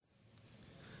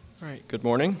All right, good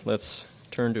morning. Let's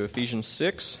turn to Ephesians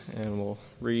 6, and we'll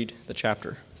read the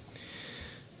chapter.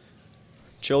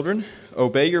 Children,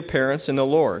 obey your parents in the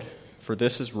Lord, for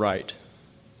this is right.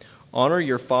 Honor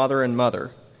your father and mother,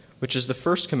 which is the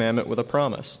first commandment with a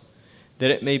promise,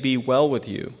 that it may be well with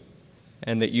you,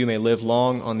 and that you may live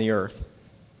long on the earth.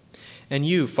 And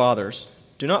you, fathers,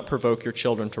 do not provoke your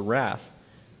children to wrath,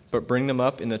 but bring them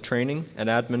up in the training and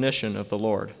admonition of the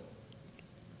Lord.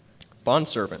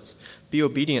 Bondservants, be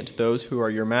obedient to those who are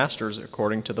your masters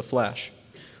according to the flesh,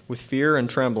 with fear and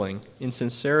trembling, in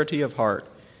sincerity of heart,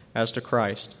 as to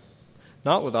Christ,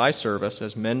 not with eye service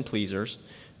as men-pleasers,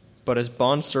 but as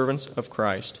bondservants of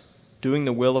Christ, doing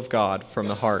the will of God from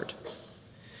the heart.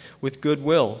 With good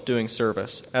will doing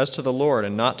service, as to the Lord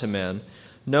and not to men,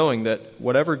 knowing that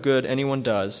whatever good anyone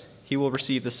does, he will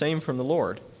receive the same from the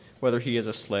Lord, whether he is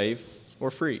a slave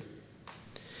or free.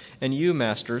 And you,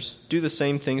 masters, do the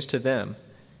same things to them,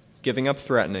 giving up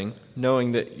threatening,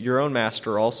 knowing that your own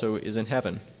master also is in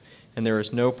heaven, and there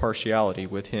is no partiality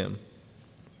with him.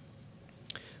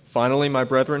 Finally, my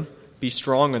brethren, be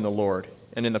strong in the Lord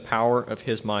and in the power of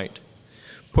his might.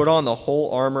 Put on the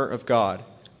whole armor of God,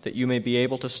 that you may be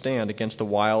able to stand against the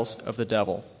wiles of the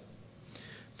devil.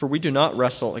 For we do not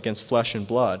wrestle against flesh and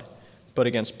blood, but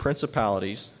against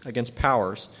principalities, against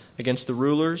powers, against the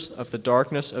rulers of the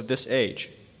darkness of this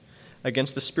age,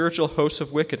 against the spiritual hosts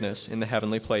of wickedness in the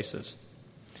heavenly places.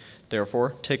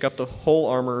 Therefore, take up the whole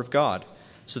armor of God,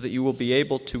 so that you will be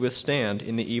able to withstand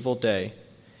in the evil day,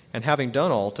 and having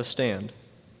done all, to stand.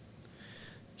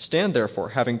 Stand therefore,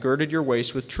 having girded your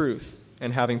waist with truth,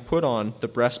 and having put on the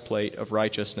breastplate of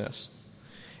righteousness,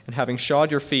 and having shod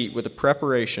your feet with the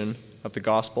preparation of the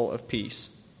gospel of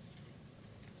peace.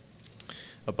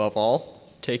 Above all,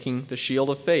 taking the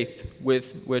shield of faith,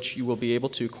 with which you will be able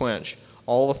to quench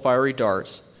all the fiery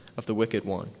darts of the wicked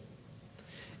one.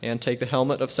 And take the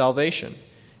helmet of salvation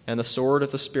and the sword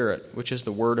of the Spirit, which is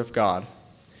the word of God,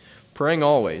 praying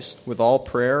always with all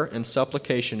prayer and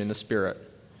supplication in the Spirit,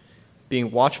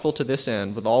 being watchful to this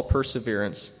end with all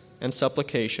perseverance and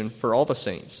supplication for all the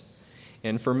saints,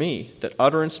 and for me, that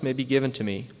utterance may be given to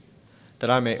me,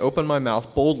 that I may open my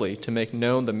mouth boldly to make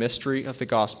known the mystery of the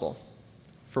gospel,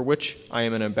 for which I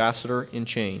am an ambassador in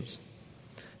chains,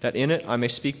 that in it I may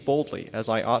speak boldly as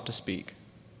I ought to speak.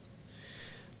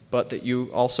 But that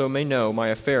you also may know my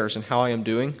affairs and how I am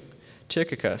doing,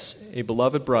 Tychicus, a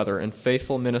beloved brother and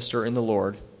faithful minister in the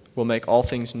Lord, will make all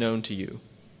things known to you,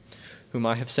 whom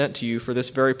I have sent to you for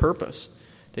this very purpose,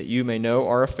 that you may know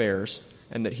our affairs,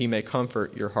 and that he may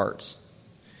comfort your hearts.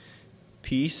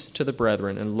 Peace to the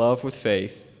brethren and love with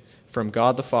faith from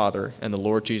God the Father and the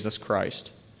Lord Jesus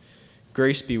Christ.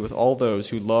 Grace be with all those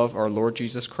who love our Lord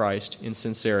Jesus Christ in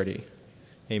sincerity.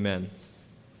 Amen.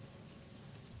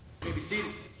 You may be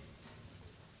seated.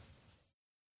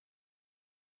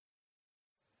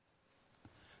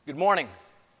 Good morning.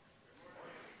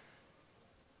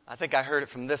 I think I heard it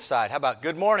from this side. How about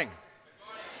good morning? Good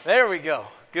morning. There we go.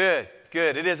 Good,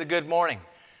 good. It is a good morning.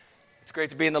 It's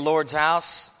great to be in the Lord's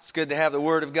house. It's good to have the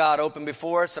Word of God open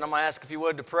before us. And I'm going to ask if you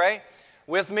would to pray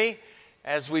with me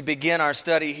as we begin our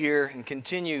study here and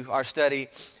continue our study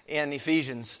in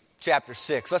Ephesians chapter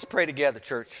 6. Let's pray together,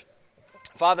 church.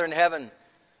 Father in heaven,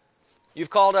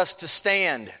 you've called us to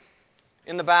stand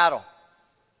in the battle,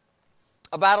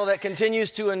 a battle that continues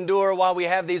to endure while we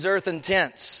have these earthen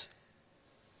tents.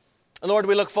 And Lord,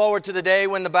 we look forward to the day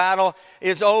when the battle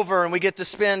is over and we get to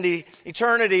spend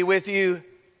eternity with you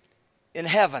in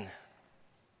heaven.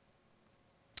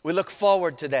 We look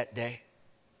forward to that day.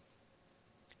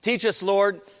 Teach us,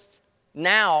 Lord,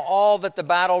 now all that the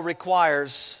battle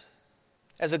requires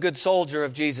as a good soldier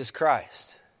of Jesus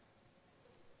Christ.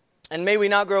 And may we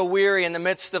not grow weary in the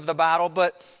midst of the battle,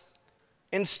 but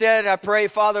instead, I pray,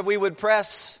 Father, we would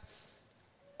press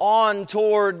on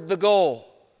toward the goal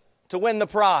to win the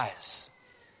prize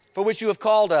for which you have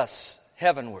called us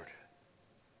heavenward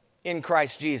in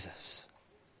Christ Jesus.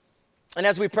 And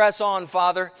as we press on,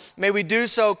 Father, may we do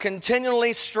so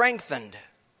continually strengthened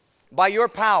by your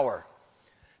power,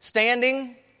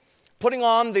 standing, putting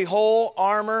on the whole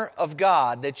armor of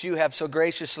God that you have so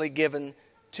graciously given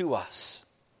to us.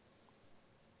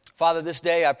 Father, this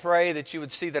day I pray that you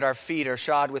would see that our feet are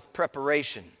shod with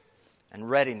preparation and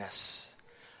readiness,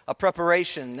 a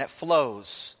preparation that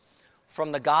flows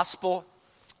from the gospel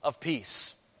of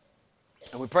peace.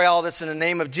 And we pray all this in the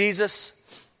name of Jesus.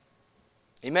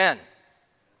 Amen.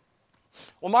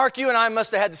 Well, Mark, you and I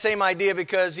must have had the same idea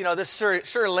because, this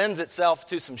sure lends itself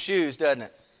to some shoes, doesn't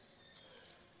it?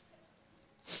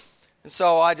 And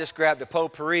so I just grabbed a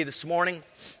potpourri this morning.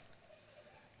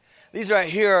 These right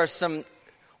here are some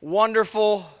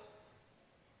wonderful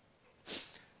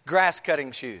grass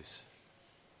cutting shoes.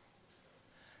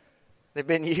 They've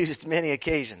been used many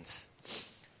occasions.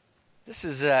 This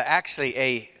is actually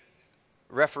a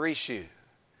referee shoe,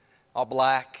 all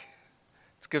black.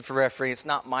 It's good for refereeing. It's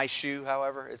not my shoe,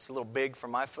 however. It's a little big for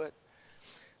my foot.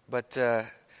 But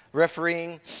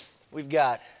refereeing, we've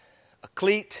got a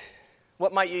cleat.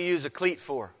 What might you use a cleat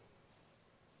for?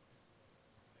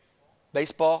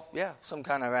 Baseball? Yeah, some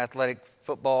kind of athletic,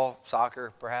 football,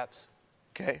 soccer, perhaps.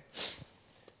 Okay.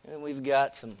 And we've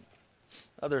got some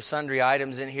other sundry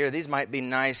items in here. These might be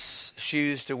nice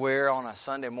shoes to wear on a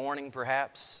Sunday morning,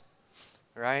 perhaps.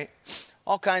 Right?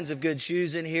 All kinds of good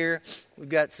shoes in here. We've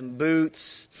got some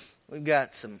boots. We've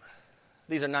got some,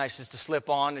 these are nice just to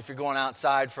slip on if you're going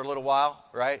outside for a little while,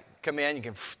 right? Come in, you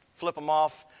can flip them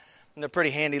off, and they're pretty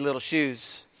handy little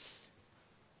shoes.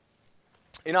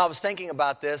 You know, I was thinking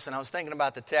about this, and I was thinking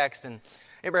about the text, and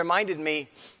it reminded me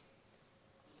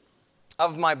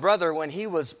of my brother when he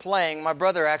was playing. My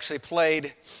brother actually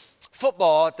played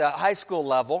football at the high school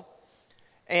level,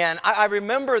 and I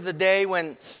remember the day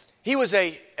when he was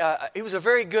a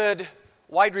very good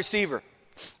wide receiver.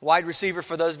 Wide receiver,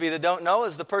 for those of you that don't know,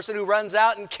 is the person who runs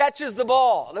out and catches the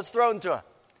ball that's thrown to him.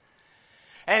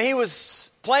 And he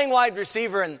was playing wide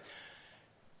receiver, and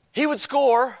he would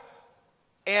score.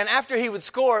 And after he would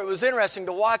score, it was interesting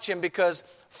to watch him because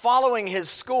following his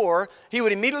score, he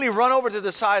would immediately run over to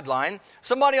the sideline.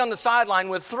 Somebody on the sideline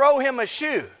would throw him a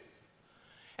shoe.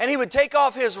 And he would take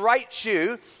off his right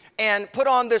shoe and put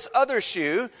on this other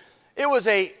shoe. It was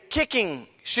a kicking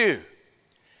shoe.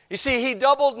 You see, he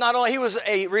doubled, not only he was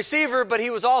a receiver, but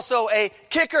he was also a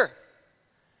kicker.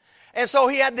 And so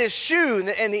he had this shoe,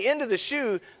 and the end of the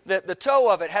shoe, the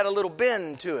toe of it had a little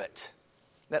bend to it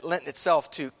that lent itself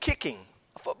to kicking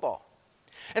a football.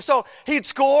 And so he'd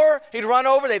score, he'd run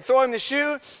over, they'd throw him the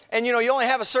shoe, and you know, you only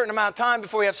have a certain amount of time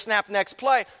before you have to snap the next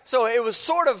play. So it was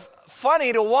sort of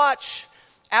funny to watch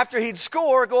after he'd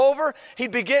score, go over,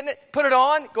 he'd be getting it, put it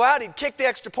on, go out, he'd kick the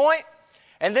extra point,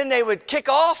 and then they would kick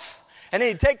off, and then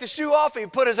he'd take the shoe off,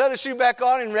 he'd put his other shoe back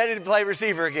on and ready to play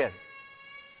receiver again.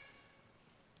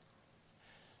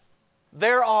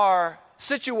 There are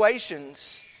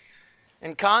situations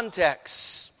and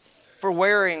contexts for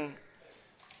wearing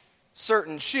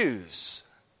certain shoes.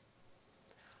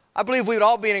 I believe we would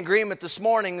all be in agreement this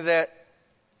morning that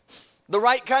the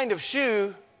right kind of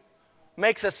shoe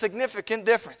makes a significant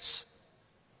difference.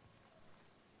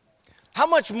 How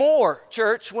much more,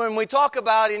 church, when we talk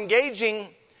about engaging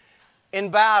in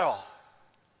battle?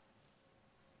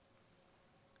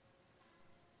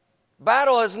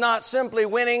 Battle is not simply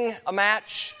winning a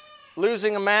match,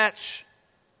 losing a match.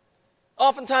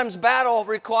 Oftentimes battle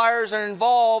requires and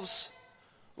involves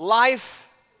life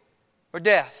or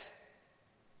death.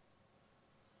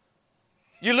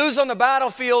 You lose on the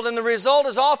battlefield and the result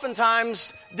is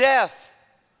oftentimes death.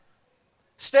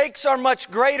 Stakes are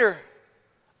much greater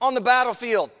on the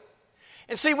battlefield.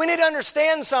 And see, we need to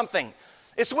understand something.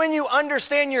 It's when you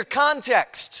understand your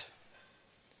context.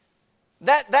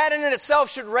 That in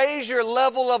itself should raise your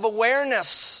level of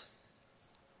awareness.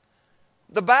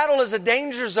 The battle is a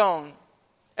danger zone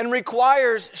and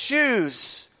requires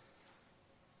shoes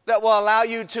that will allow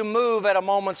you to move at a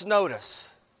moment's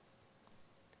notice.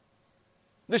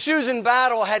 The shoes in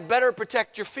battle had better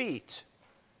protect your feet,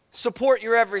 support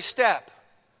your every step.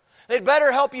 They'd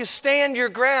better help you stand your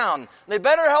ground. They'd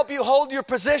better help you hold your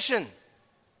position.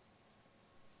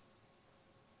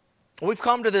 We've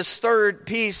come to this third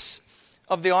piece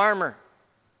of the armor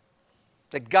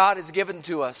that God has given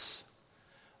to us.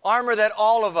 Armor that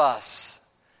all of us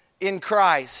in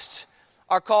Christ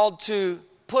are called to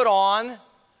put on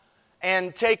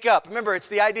and take up. Remember, it's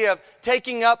the idea of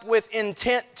taking up with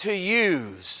intent to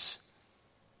use.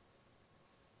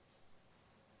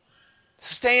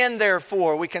 Stand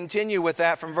therefore. We continue with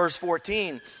that from verse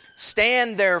 14.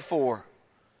 Stand therefore.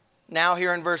 Now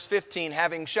here in verse 15,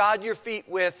 having shod your feet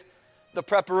with the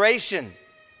preparation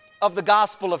of the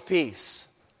gospel of peace.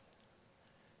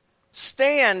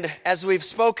 Stand, as we've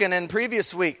spoken in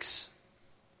previous weeks,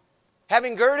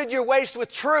 having girded your waist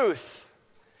with truth,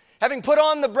 having put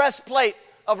on the breastplate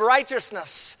of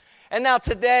righteousness, and now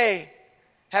today,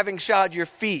 having shod your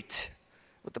feet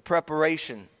with the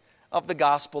preparation of the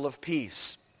gospel of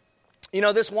peace. You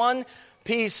know, this one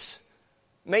piece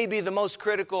may be the most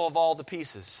critical of all the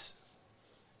pieces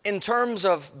in terms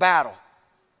of battle.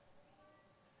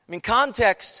 I mean,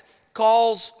 context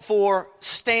calls for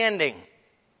standing.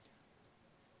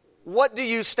 What do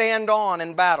you stand on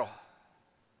in battle?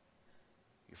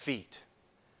 Your feet.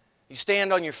 You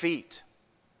stand on your feet.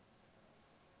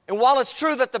 And while it's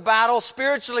true that the battle,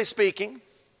 spiritually speaking,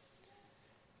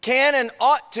 can and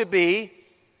ought to be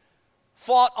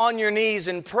fought on your knees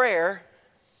in prayer,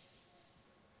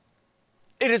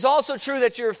 it is also true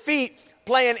that your feet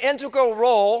play an integral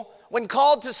role when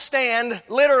called to stand,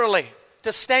 literally,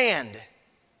 to stand.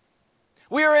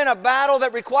 We are in a battle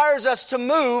that requires us to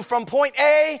move from point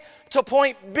A to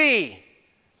point B.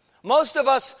 Most of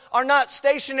us are not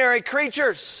stationary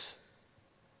creatures.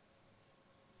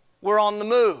 We're on the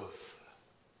move.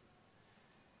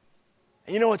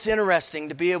 And you know, it's interesting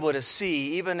to be able to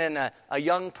see, even in a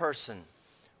young person.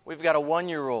 We've got a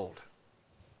 1-year-old.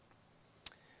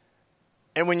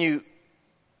 And when you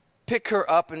pick her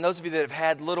up, and those of you that have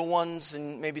had little ones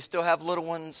and maybe still have little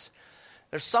ones,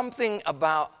 there's something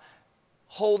about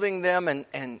holding them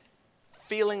and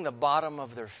feeling the bottom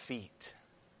of their feet.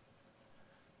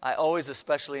 I always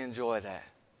especially enjoy that.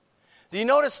 Do you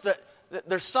notice that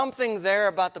there's something there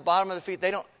about the bottom of the feet?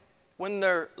 When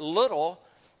they're little,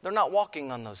 they're not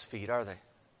walking on those feet, are they?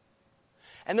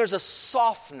 And there's a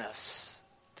softness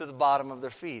to the bottom of their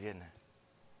feet, isn't there?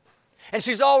 And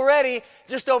she's already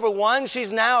just over 1.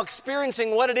 She's now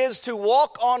experiencing what it is to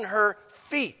walk on her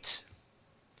feet.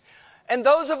 And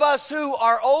those of us who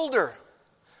are older,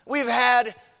 we've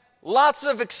had lots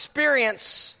of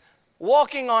experience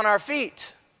walking on our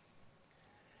feet.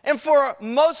 And for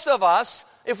most of us,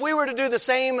 if we were to do the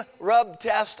same rub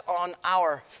test on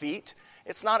our feet,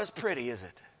 it's not as pretty, is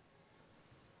it?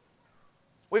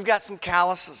 We've got some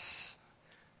calluses,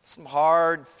 some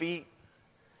hard feet.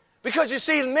 Because you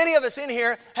see, many of us in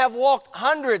here have walked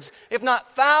hundreds, if not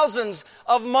thousands,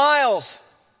 of miles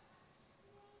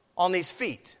on these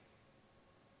feet.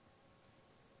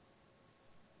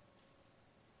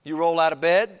 You roll out of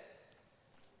bed.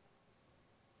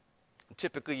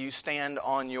 Typically, you stand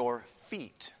on your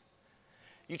feet.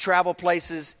 You travel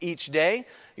places each day.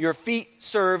 Your feet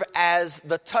serve as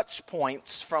the touch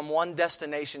points from one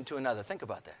destination to another. Think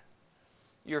about that.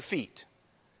 Your feet.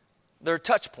 They're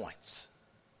touch points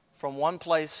from one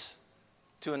place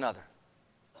to another.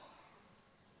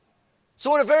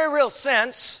 So in a very real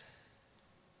sense,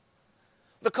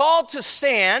 the call to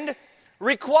stand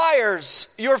requires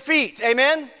your feet.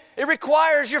 Amen? It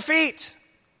requires your feet.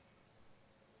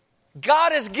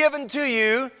 God has given to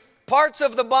you parts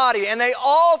of the body, and they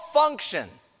all function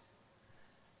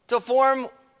to form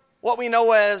what we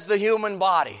know as the human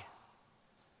body.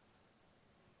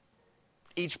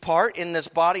 Each part in this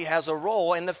body has a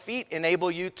role, and the feet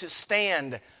enable you to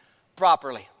stand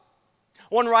properly.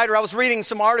 One writer, I was reading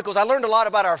some articles. I learned a lot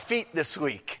about our feet this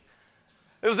week.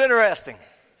 It was interesting.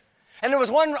 And there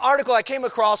was one article I came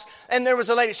across, and there was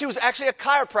a lady. She was actually a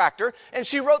chiropractor, and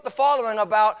she wrote the following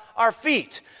about our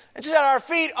feet. And she said our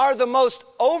feet are the most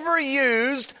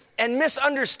overused and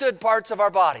misunderstood parts of our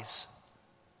bodies.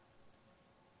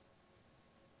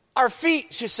 Our feet,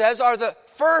 she says, are the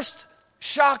first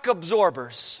shock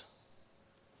absorbers.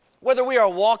 Whether we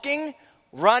are walking,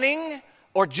 running,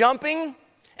 or jumping,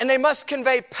 and they must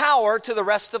convey power to the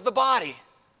rest of the body.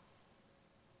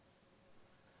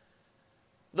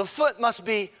 The foot must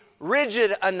be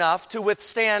rigid enough to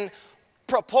withstand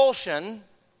propulsion,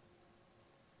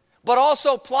 but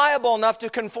also pliable enough to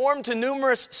conform to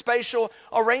numerous spatial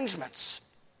arrangements.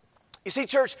 You see,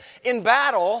 church, in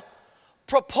battle,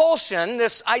 propulsion,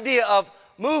 this idea of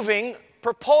moving,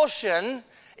 propulsion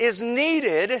is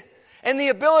needed, and the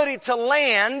ability to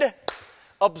land,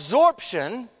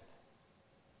 absorption,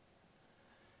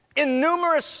 in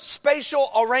numerous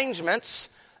spatial arrangements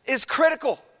is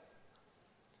critical.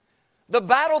 The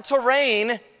battle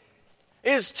terrain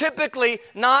is typically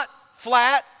not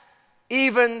flat,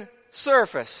 even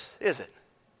surface, is it?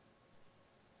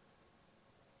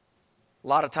 A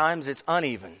lot of times it's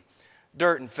uneven,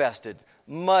 dirt infested,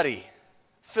 muddy,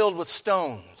 filled with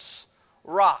stones,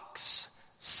 rocks,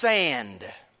 sand.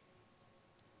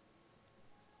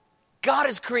 God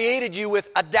has created you with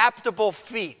adaptable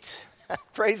feet.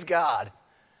 Praise God.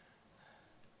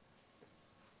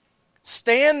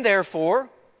 Stand, therefore,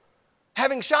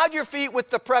 having shod your feet with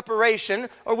the preparation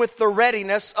or with the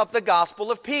readiness of the gospel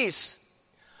of peace.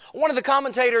 One of the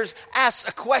commentators asks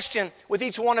a question with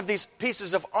each one of these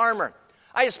pieces of armor.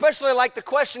 I especially like the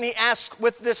question he asks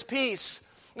with this piece.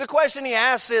 The question he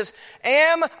asks is,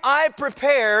 am I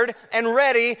prepared and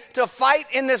ready to fight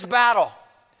in this battle?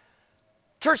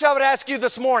 Church, I would ask you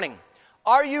this morning,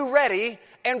 are you ready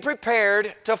and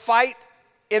prepared to fight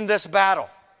in this battle?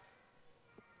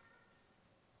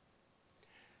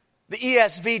 The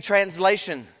ESV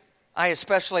translation I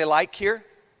especially like here.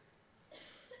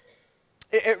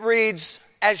 It reads,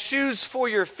 as shoes for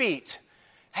your feet,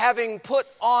 having put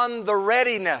on the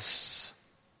readiness.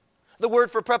 The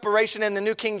word for preparation in the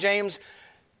New King James,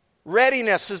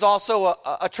 readiness is also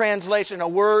a translation, a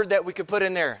word that we could put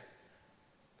in there.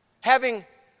 having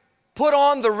put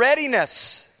on the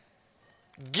readiness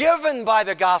given by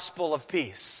the gospel of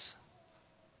peace.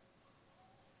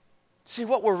 See,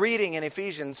 what we're reading in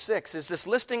Ephesians 6 is this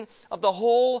listing of the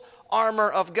whole armor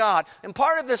of God. And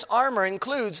part of this armor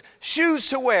includes shoes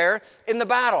to wear in the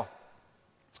battle.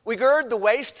 We gird the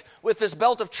waist with this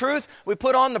belt of truth. We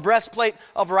put on the breastplate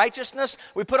of righteousness.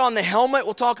 We put on the helmet,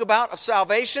 we'll talk about, of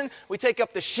salvation. We take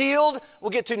up the shield,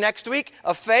 we'll get to next week,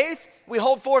 of faith. We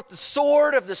hold forth the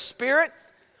sword of the Spirit.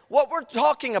 What we're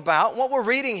talking about, what we're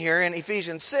reading here in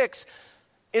Ephesians 6,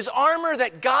 is armor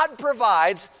that God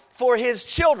provides for His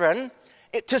children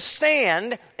to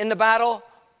stand in the battle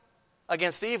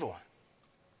against the evil one.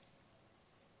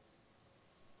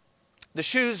 The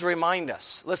shoes remind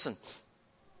us, listen,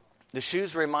 the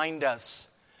shoes remind us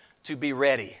to be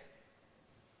ready.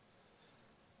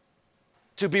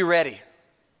 To be ready.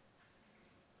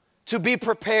 To be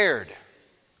prepared.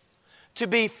 To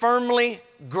be firmly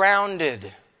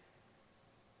grounded.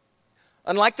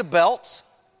 Unlike the belt,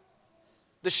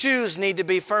 the shoes need to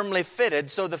be firmly fitted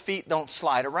so the feet don't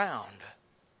slide around.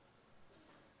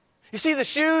 You see, the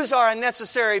shoes are a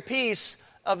necessary piece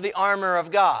of the armor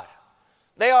of God.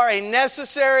 They are a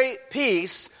necessary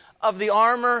piece of the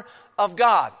armor of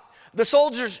God. The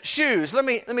soldier's shoes, let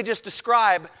me just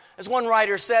describe, as one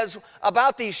writer says,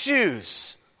 about these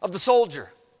shoes of the soldier.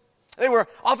 They were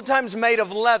oftentimes made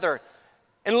of leather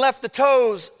and left the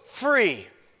toes free.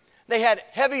 They had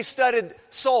heavy studded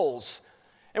soles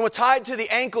and were tied to the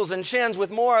ankles and shins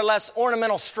with more or less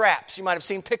ornamental straps. You might have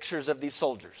seen pictures of these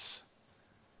soldiers.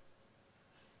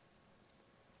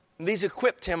 These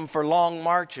equipped him for long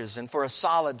marches and for a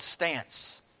solid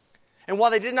stance. And while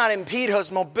they did not impede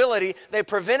his mobility, they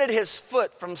prevented his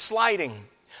foot from sliding.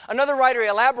 Another writer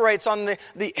elaborates on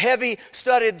the heavy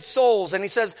studded soles, and he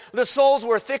says, the soles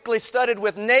were thickly studded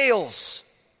with nails.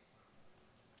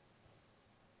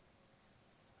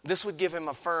 This would give him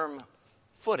a firm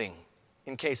footing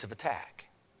in case of attack.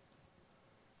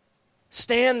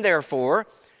 Stand, therefore,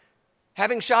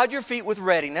 having shod your feet with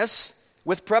readiness,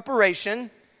 with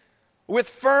preparation, with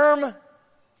firm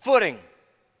footing.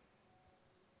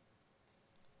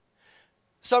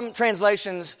 Some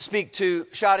translations speak to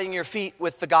shodding your feet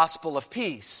with the gospel of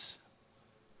peace,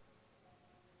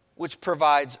 which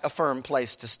provides a firm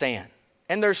place to stand.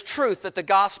 And there's truth that the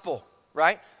gospel,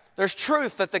 right? There's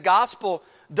truth that the gospel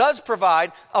does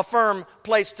provide a firm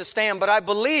place to stand. But I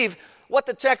believe what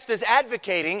the text is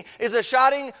advocating is a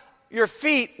shodding your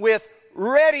feet with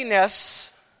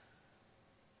readiness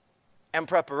and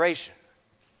preparation.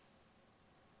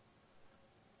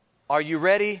 Are you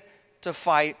ready to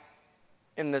fight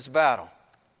in this battle?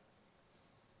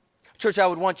 Church, I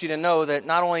would want you to know that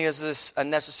not only is this a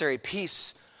necessary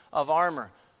piece of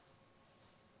armor,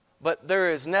 but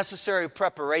there is necessary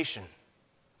preparation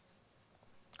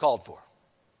called for.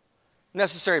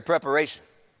 Necessary preparation.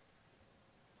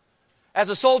 As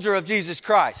a soldier of Jesus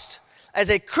Christ, as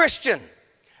a Christian,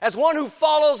 as one who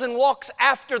follows and walks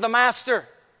after the Master,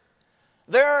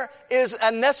 there is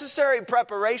a necessary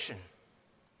preparation.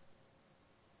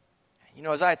 You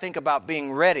know, as I think about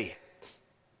being ready,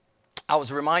 I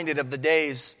was reminded of the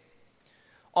days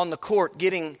on the court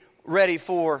getting ready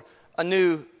for a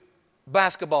new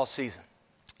basketball season.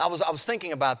 I was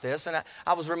thinking about this, and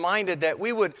I was reminded that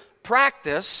we would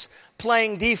practice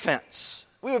playing defense.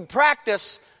 We would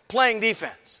practice playing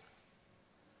defense.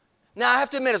 Now, I have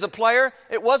to admit, as a player,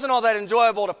 it wasn't all that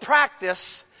enjoyable to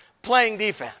practice playing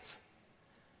defense.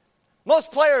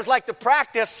 Most players like to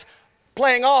practice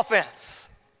playing offense.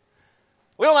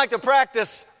 We don't like to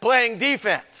practice playing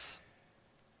defense.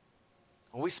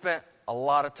 We spent a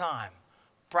lot of time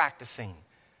practicing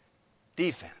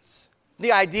defense.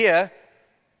 The idea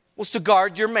was to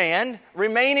guard your man,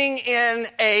 remaining in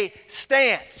a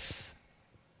stance.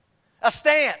 A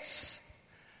stance.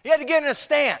 You had to get in a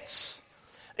stance.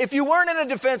 If you weren't in a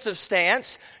defensive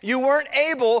stance, you weren't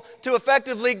able to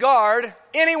effectively guard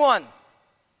anyone.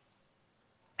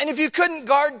 And if you couldn't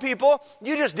guard people,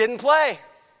 you just didn't play.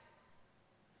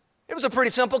 It was a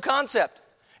pretty simple concept.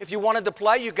 If you wanted to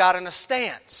play, you got in a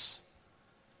stance.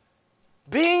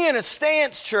 Being in a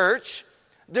stance, church,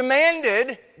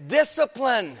 demanded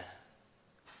discipline.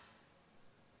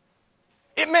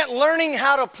 It meant learning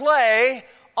how to play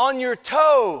on your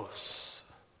toes.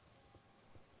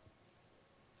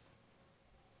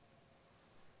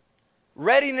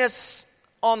 Readiness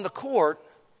on the court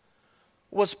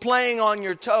was playing on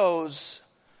your toes,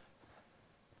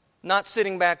 not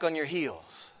sitting back on your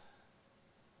heels.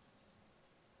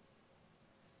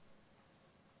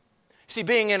 See,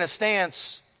 being in a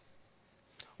stance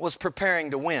was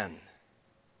preparing to win.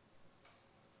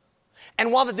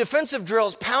 And while the defensive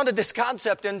drills pounded this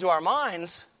concept into our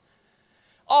minds,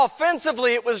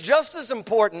 offensively it was just as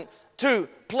important to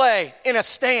play in a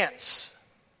stance,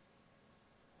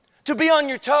 to be on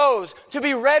your toes, to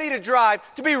be ready to drive,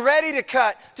 to be ready to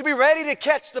cut, to be ready to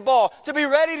catch the ball, to be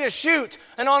ready to shoot.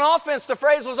 And on offense, the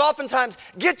phrase was oftentimes,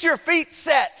 get your feet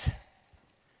set.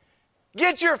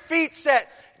 Get your feet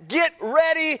set. Get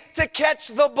ready to catch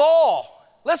the ball.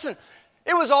 Listen,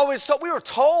 it was always told, we were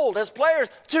told as players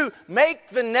to make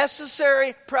the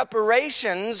necessary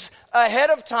preparations ahead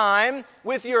of time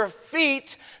with your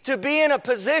feet to be in a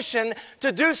position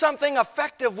to do something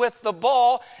effective with the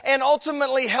ball and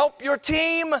ultimately help your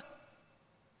team.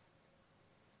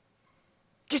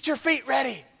 Get your feet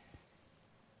ready.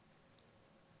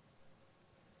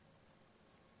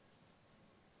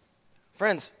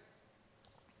 Friends,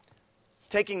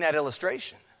 taking that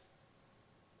illustration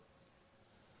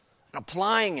and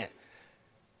applying it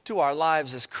to our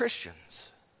lives as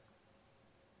Christians.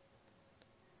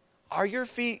 Are your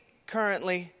feet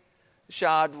currently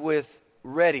shod with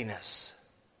readiness?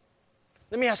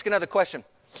 Let me ask another question.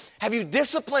 Have you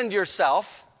disciplined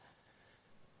yourself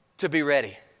to be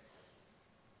ready?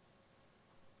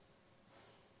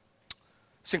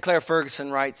 Sinclair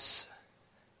Ferguson writes,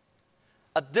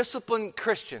 a disciplined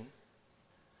Christian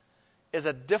is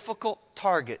a difficult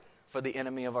target for the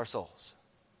enemy of our souls.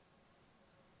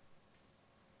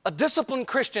 A disciplined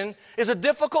Christian is a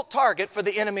difficult target for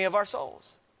the enemy of our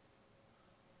souls.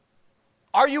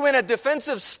 Are you in a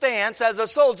defensive stance as a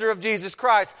soldier of Jesus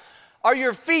Christ? Are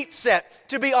your feet set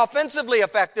to be offensively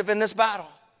effective in this battle?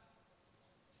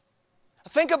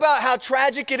 Think about how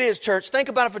tragic it is, church. Think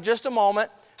about it for just a moment.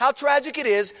 How tragic it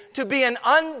is to be an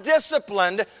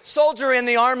undisciplined soldier in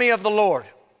the army of the Lord.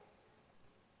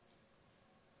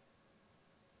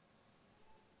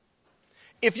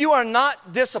 If you are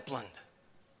not disciplined,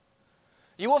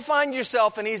 you will find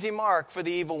yourself an easy mark for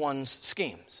the evil one's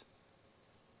schemes.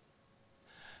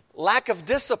 Lack of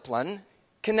discipline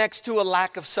connects to a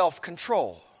lack of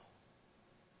self-control.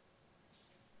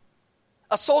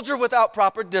 A soldier without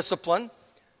proper discipline,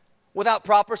 without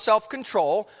proper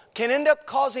self-control, can end up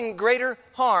causing greater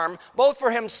harm both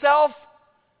for himself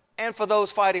and for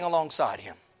those fighting alongside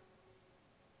him.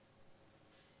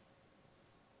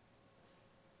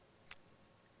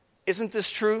 Isn't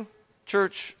this true,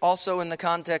 church, also in the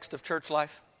context of church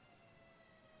life?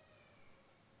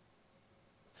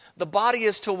 The body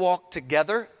is to walk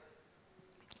together,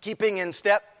 keeping in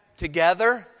step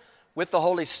together with the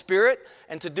Holy Spirit.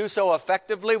 And to do so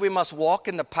effectively, we must walk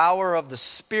in the power of the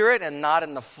Spirit and not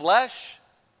in the flesh.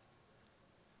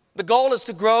 The goal is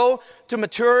to grow to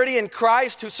maturity in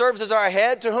Christ, who serves as our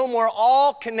head, to whom we're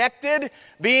all connected,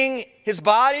 being His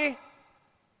body.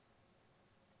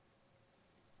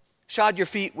 Shod your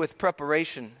feet with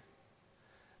preparation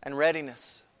and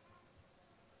readiness.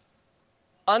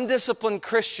 Undisciplined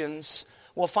Christians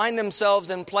will find themselves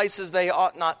in places they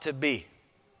ought not to be.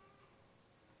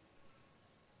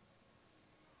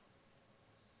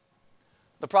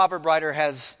 The proverb writer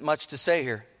has much to say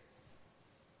here.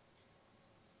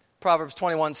 Proverbs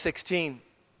 21:16.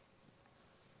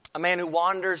 A man who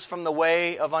wanders from the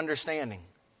way of understanding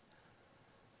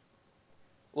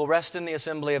will rest in the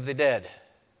assembly of the dead.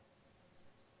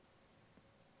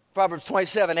 Proverbs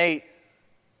 27:8.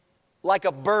 Like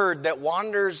a bird that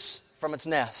wanders from its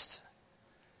nest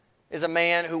is a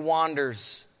man who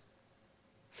wanders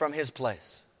from his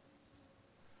place.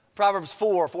 Proverbs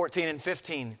 4:14 and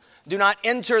 15. Do not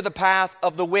enter the path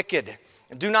of the wicked.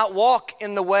 Do not walk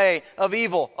in the way of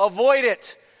evil. Avoid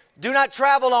it. Do not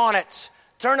travel on it.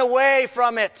 Turn away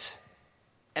from it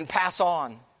and pass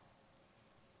on.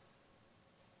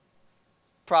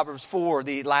 Proverbs 4,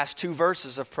 the last two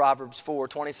verses of Proverbs 4,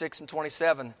 26 and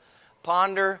 27.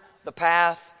 Ponder the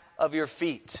path of your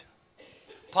feet.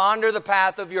 Ponder the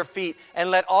path of your feet and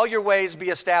let all your ways be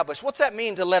established. What's that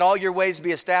mean, to let all your ways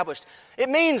be established? It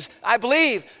means, I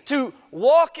believe, to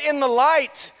walk in the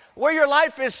light where your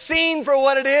life is seen for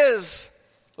what it is.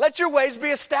 Let your ways be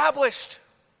established.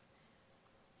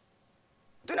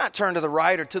 Do not turn to the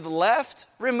right or to the left.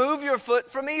 Remove your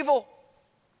foot from evil.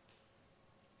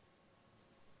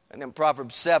 And then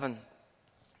Proverbs 7,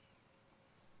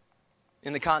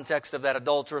 in the context of that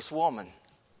adulterous woman.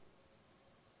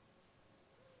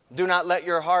 Do not let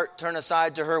your heart turn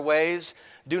aside to her ways.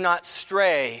 Do not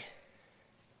stray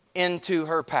into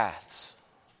her paths.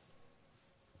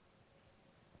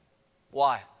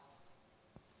 Why?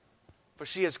 For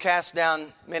she has cast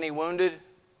down many wounded,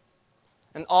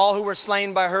 and all who were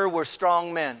slain by her were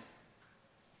strong men.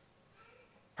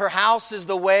 Her house is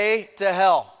the way to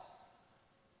hell.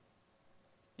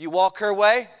 You walk her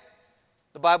way,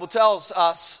 the Bible tells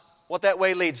us what that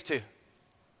way leads to.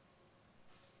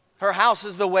 Her house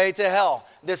is the way to hell,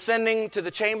 descending to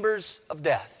the chambers of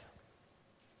death.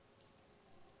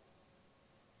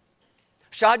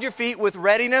 Shod your feet with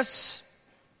readiness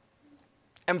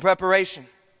and preparation.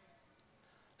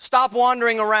 Stop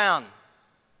wandering around.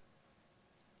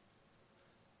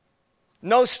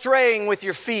 No straying with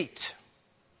your feet.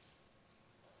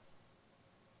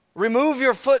 Remove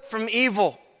your foot from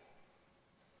evil.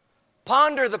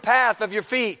 Ponder the path of your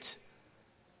feet.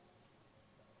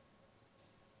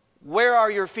 Where are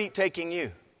your feet taking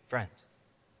you, friends?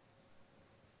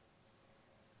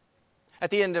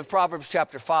 At the end of Proverbs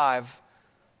chapter 5,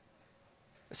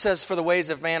 it says, "For the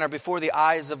ways of man are before the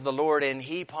eyes of the Lord, and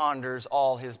He ponders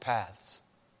all His paths."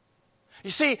 You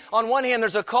see, on one hand,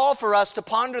 there's a call for us to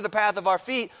ponder the path of our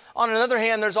feet. On another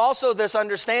hand, there's also this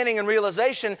understanding and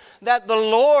realization that the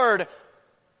Lord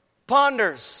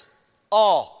ponders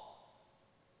all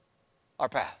our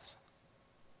paths.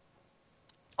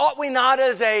 Ought we not,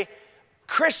 as a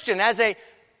Christian, as a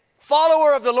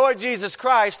follower of the Lord Jesus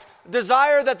Christ,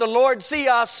 desire that the Lord see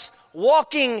us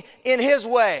walking in His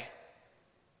way?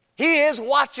 He is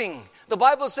watching. The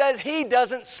Bible says He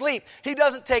doesn't sleep. He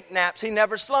doesn't take naps. He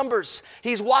never slumbers.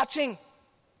 He's watching.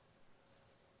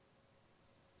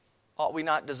 Ought we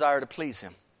not desire to please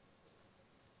Him?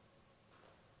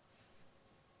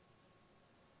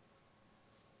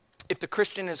 If the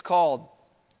Christian is called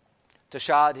to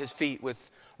shod his feet with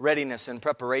readiness and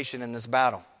preparation in this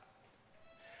battle,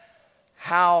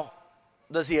 how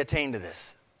does he attain to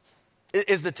this?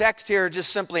 Is the text here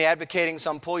just simply advocating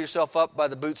some pull yourself up by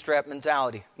the bootstrap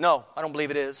mentality? No, I don't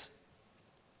believe it is.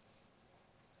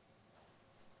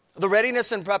 The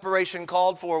readiness and preparation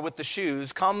called for with the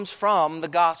shoes comes from the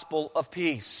gospel of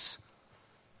peace.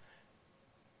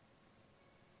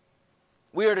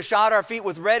 We are to shod our feet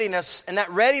with readiness, and that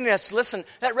readiness, listen,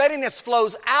 that readiness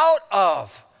flows out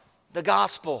of the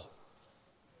gospel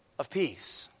of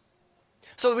peace.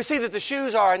 So we see that the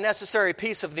shoes are a necessary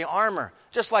piece of the armor,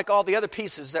 just like all the other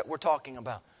pieces that we're talking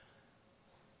about.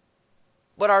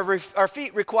 But our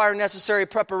feet require necessary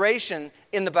preparation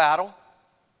in the battle.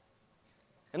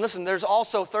 And listen, there's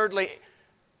also, thirdly,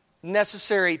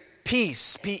 necessary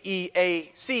peace,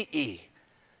 P-E-A-C-E.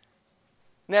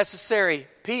 Necessary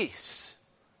peace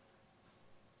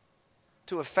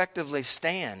to effectively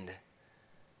stand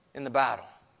in the battle.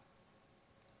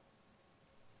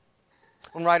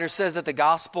 One writer says that the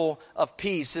gospel of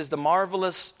peace is the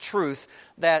marvelous truth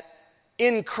that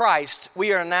in Christ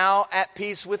we are now at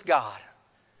peace with God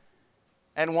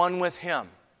and one with Him.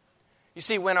 You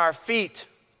see, when our feet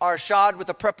are shod with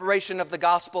the preparation of the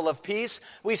gospel of peace,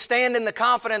 we stand in the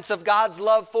confidence of God's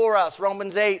love for us,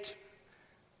 Romans 8.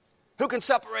 Who can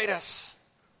separate us?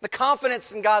 The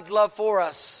confidence in God's love for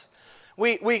us.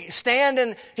 We stand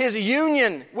in His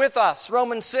union with us,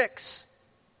 Romans 6.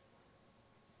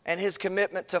 And His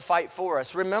commitment to fight for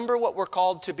us. Remember what we're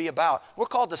called to be about. We're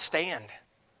called to stand.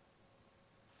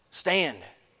 Stand.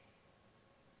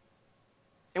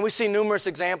 And we see numerous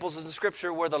examples in the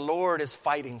Scripture where the Lord is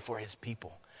fighting for His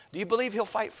people. Do you believe He'll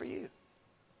fight for you?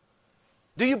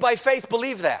 Do you by faith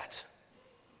believe that?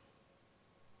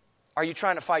 Are you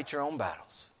trying to fight your own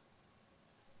battles?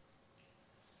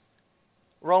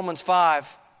 Romans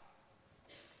 5.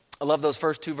 I love those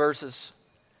first two verses.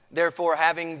 Therefore,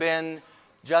 having been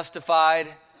justified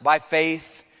by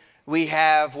faith, we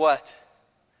have what?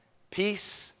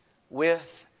 Peace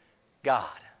with God.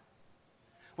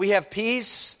 We have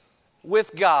peace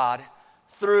with God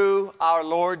through our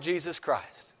Lord Jesus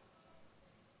Christ,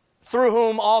 through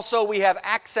whom also we have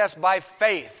access by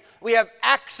faith. We have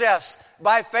access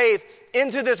by faith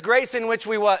into this grace in which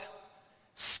we what?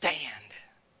 Stand.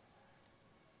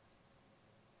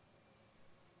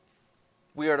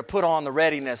 We are to put on the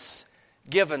readiness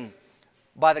given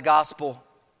by the gospel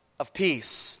of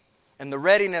peace. And the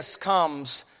readiness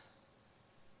comes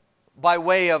by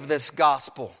way of this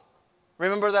gospel.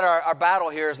 Remember that our battle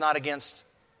here is not against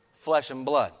flesh and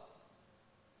blood.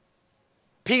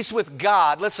 Peace with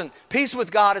God. Listen, peace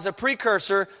with God is a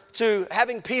precursor to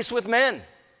having peace with men.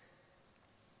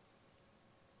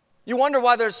 You wonder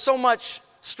why there's so much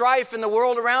strife in the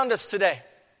world around us today.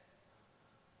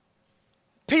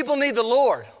 People need the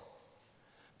Lord.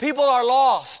 People are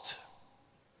lost.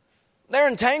 They're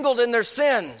entangled in their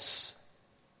sins.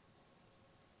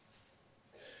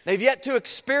 They've yet to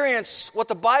experience what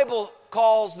the Bible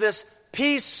calls this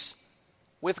peace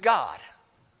with God.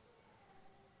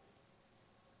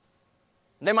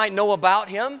 They might know about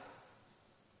Him.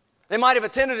 They might have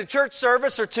attended a church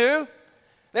service or two.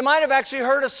 They might have actually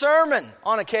heard a sermon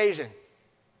on occasion.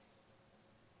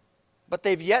 but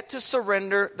they've yet to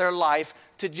surrender their life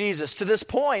to Jesus. To this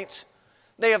point,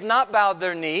 they have not bowed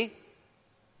their knee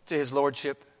to His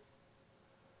lordship.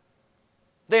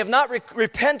 They have not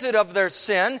repented of their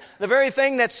sin, the very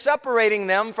thing that's separating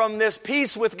them from this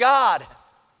peace with God.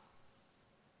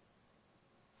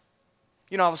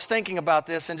 You know, I was thinking about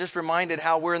this and just reminded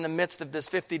how we're in the midst of this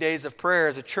 50 days of prayer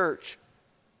as a church.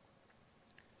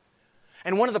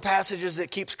 And one of the passages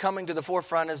that keeps coming to the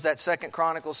forefront is that 2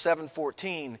 Chronicles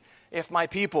 7:14. If my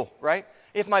people, right?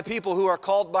 If my people who are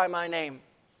called by my name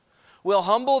will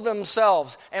humble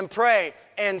themselves and pray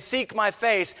and seek my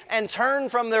face and turn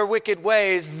from their wicked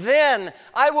ways, then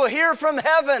I will hear from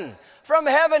heaven. From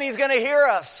heaven He's going to hear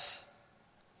us.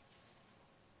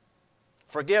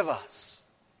 Forgive us.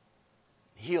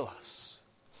 Heal us.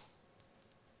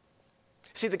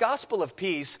 See, the gospel of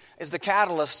peace is the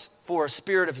catalyst for a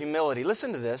spirit of humility.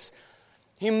 Listen to this.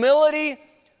 Humility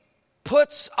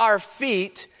puts our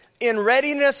feet in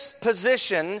readiness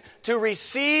position to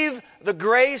receive the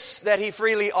grace that He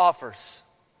freely offers.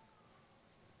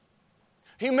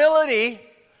 Humility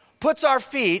puts our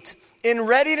feet in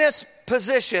readiness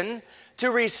position to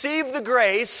receive the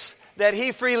grace that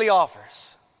He freely offers.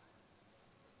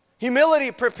 Humility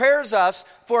prepares us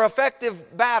for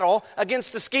effective battle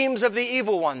against the schemes of the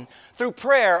evil one through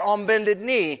prayer on bended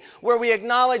knee, where we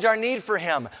acknowledge our need for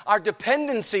Him, our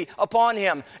dependency upon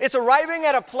Him. It's arriving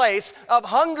at a place of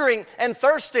hungering and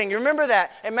thirsting. You remember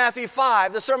that in Matthew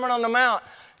 5, the Sermon on the Mount.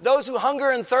 Those who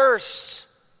hunger and thirst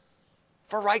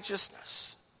for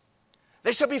righteousness,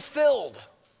 they shall be filled.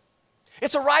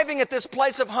 It's arriving at this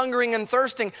place of hungering and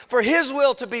thirsting for His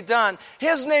will to be done,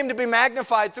 His name to be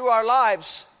magnified through our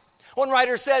lives. One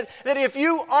writer said that if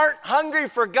you aren't hungry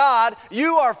for God,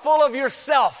 you are full of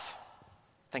yourself.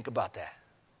 Think about that.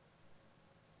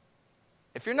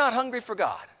 If you're not hungry for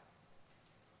God,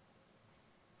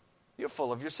 you're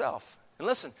full of yourself. And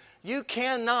listen, you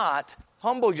cannot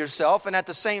humble yourself and at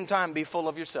the same time be full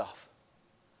of yourself.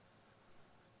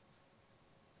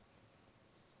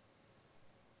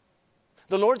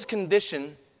 The Lord's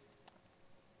condition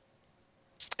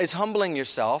is humbling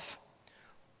yourself,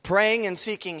 praying and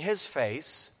seeking His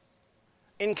face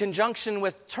in conjunction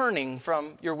with turning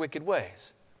from your wicked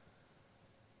ways.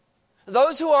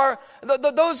 Those are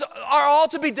all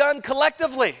to be done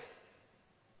collectively.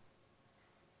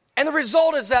 And the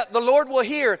result is that the Lord will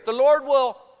hear, the Lord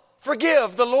will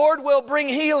forgive, the Lord will bring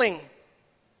healing.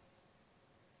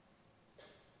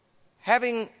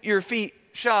 Having your feet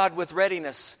shod with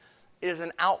readiness is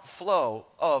an outflow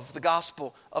of the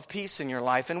gospel of peace in your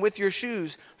life. And with your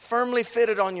shoes firmly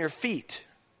fitted on your feet,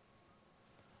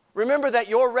 remember that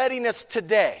your readiness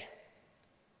today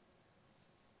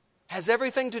has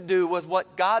everything to do with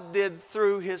what God did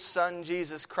through His Son,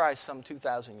 Jesus Christ, some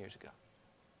 2,000 years ago.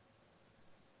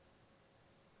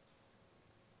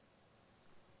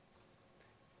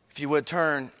 If you would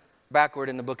turn backward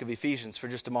in the book of Ephesians for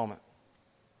just a moment.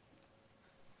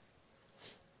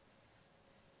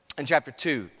 In chapter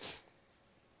 2,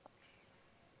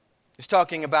 he's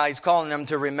calling them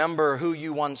to remember who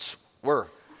you once were.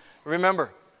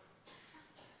 Remember,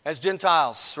 as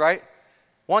Gentiles, right?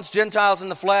 Once Gentiles in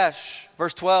the flesh,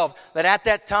 verse 12, that at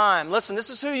that time, listen, this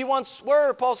is who you once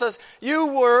were. Paul says, you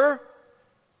were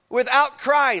without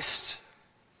Christ,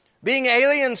 being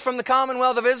aliens from the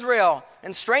commonwealth of Israel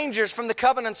and strangers from the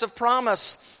covenants of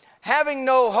promise, having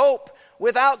no hope,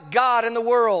 without God in the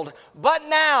world. But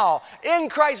now, in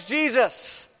Christ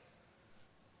Jesus,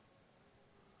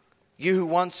 you who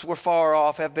once were far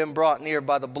off have been brought near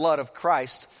by the blood of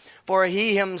Christ. For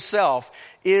He Himself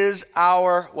is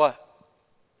our, what?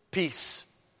 Peace.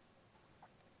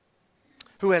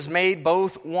 Who has made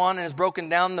both one and has broken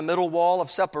down the middle wall of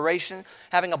separation,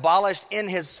 having abolished in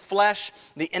His flesh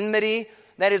the enmity,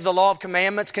 that is the law of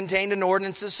commandments contained in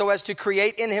ordinances, so as to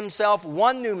create in Himself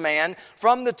one new man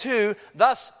from the two,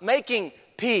 thus making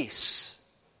peace.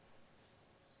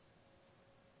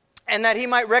 And that He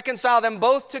might reconcile them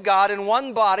both to God in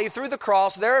one body through the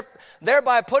cross,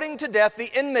 thereby putting to death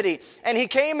the enmity. And He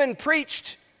came and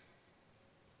preached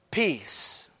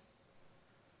peace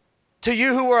to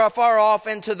you who were afar off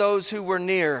and to those who were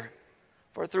near.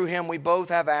 For through Him we both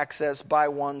have access by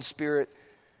one Spirit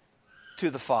to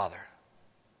the Father.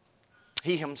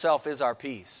 He Himself is our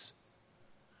peace.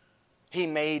 He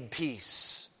made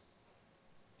peace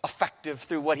effective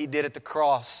through what He did at the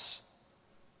cross.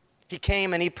 He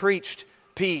came and He preached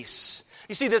peace.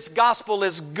 You see, this gospel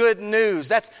is good news.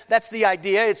 That's the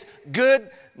idea. It's good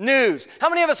news. How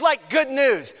many of us like good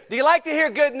news? Do you like to hear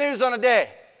good news on a day?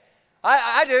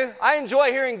 I do. I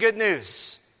enjoy hearing good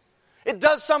news. It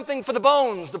does something for the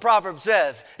bones, the proverb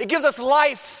says. It gives us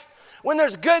life. When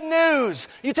there's good news,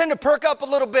 you tend to perk up a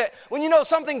little bit. When you know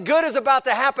something good is about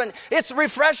to happen, it's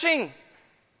refreshing.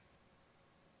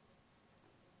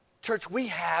 Church, we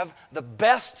have the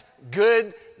best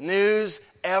good news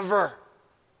ever.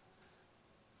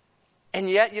 And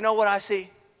yet, you know what I see?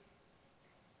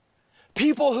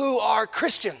 People who are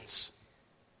Christians,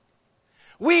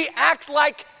 we act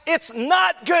like it's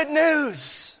not good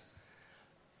news.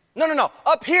 No.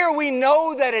 Up here we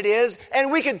know that it is,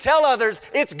 and we can tell others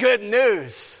it's good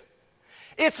news.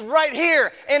 It's right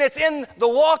here, and it's in the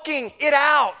walking it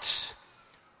out,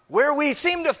 where we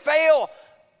seem to fail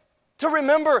to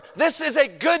remember this is a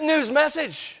good news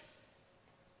message.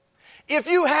 If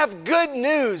you have good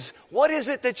news, what is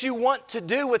it that you want to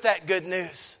do with that good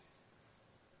news?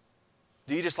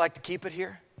 Do you just like to keep it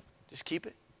here? Just keep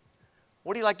it?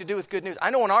 What do you like to do with good news?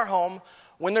 I know in our home,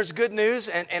 when there's good news,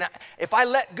 if I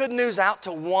let good news out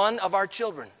to one of our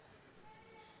children,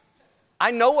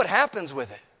 I know what happens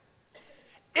with it.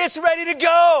 It's ready to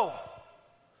go.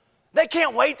 They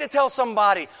can't wait to tell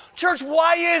somebody. Church,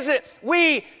 why is it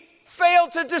we fail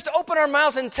to just open our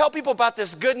mouths and tell people about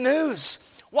this good news?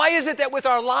 Why is it that with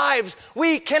our lives,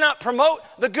 we cannot promote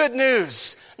the good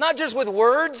news? Not just with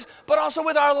words, but also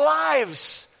with our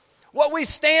lives. What we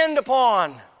stand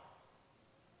upon.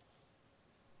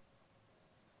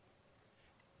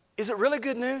 Is it really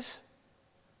good news?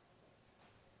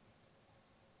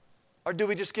 Or do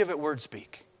we just give it word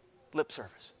speak, lip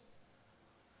service?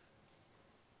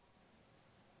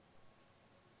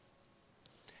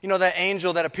 You know that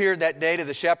angel that appeared that day to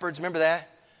the shepherds, remember that?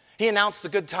 He announced the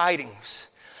good tidings.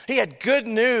 He had good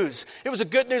news. It was a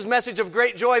good news message of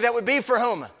great joy that would be for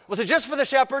whom? Was it just for the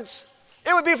shepherds?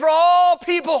 It would be for all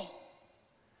people.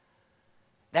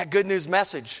 That good news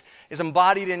message is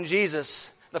embodied in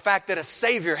Jesus, the fact that a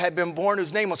Savior had been born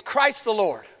whose name was Christ the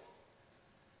Lord.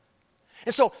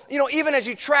 And so, even as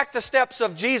you track the steps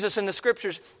of Jesus in the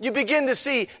Scriptures, you begin to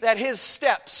see that His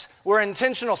steps were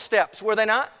intentional steps, were they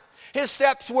not? His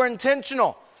steps were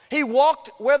intentional. He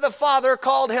walked where the Father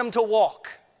called Him to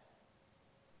walk.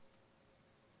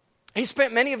 He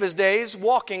spent many of His days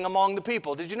walking among the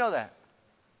people. Did you know that?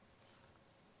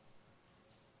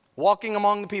 Walking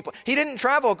among the people. He didn't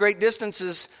travel great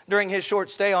distances during His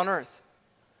short stay on earth.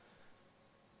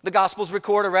 The Gospels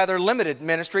record a rather limited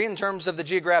ministry in terms of the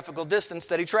geographical distance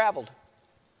that He traveled.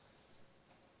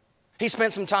 He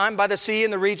spent some time by the sea in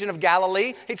the region of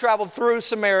Galilee. He traveled through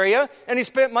Samaria, and He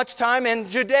spent much time in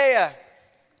Judea.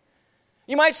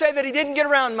 You might say that He didn't get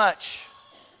around much.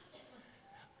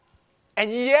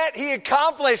 And yet He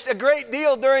accomplished a great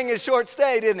deal during His short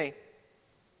stay, didn't He?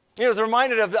 He was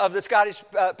reminded of the Scottish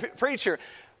preacher,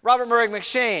 Robert Murray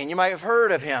McCheyne. You might have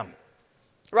heard of him.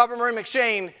 Robert Murray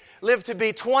McCheyne lived to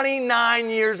be 29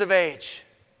 years of age.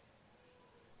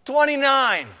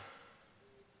 29.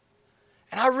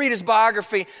 And I read his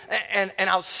biography, and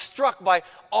I was struck by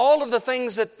all of the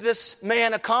things that this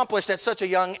man accomplished at such a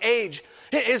young age.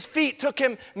 His feet took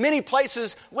him many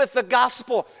places with the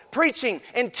gospel, preaching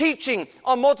and teaching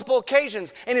on multiple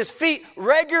occasions. And his feet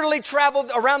regularly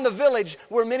traveled around the village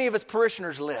where many of his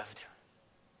parishioners lived.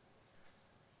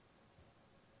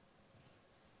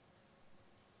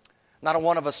 Not a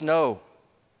one of us know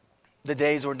the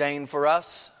days ordained for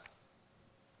us.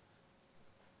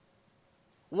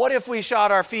 What if we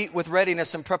shod our feet with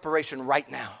readiness and preparation right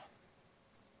now?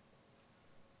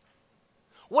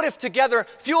 What if together,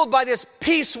 fueled by this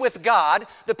peace with God,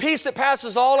 the peace that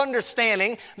passes all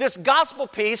understanding, this gospel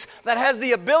peace that has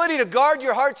the ability to guard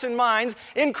your hearts and minds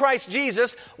in Christ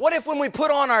Jesus, what if when we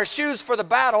put on our shoes for the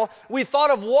battle, we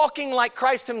thought of walking like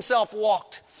Christ Himself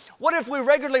walked? What if we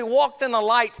regularly walked in the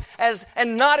light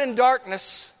and not in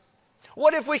darkness?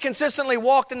 What if we consistently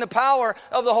walked in the power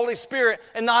of the Holy Spirit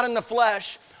and not in the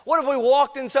flesh? What if we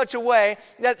walked in such a way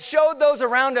that showed those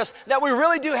around us that we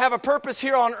really do have a purpose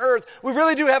here on earth? We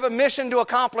really do have a mission to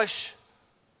accomplish.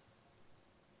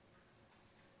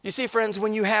 You see, friends,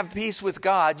 when you have peace with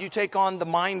God, you take on the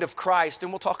mind of Christ,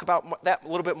 and we'll talk about that a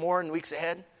little bit more in weeks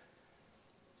ahead.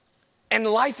 And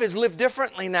life is lived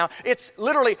differently now. It's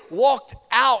literally walked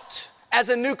out as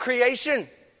a new creation.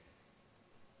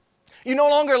 You no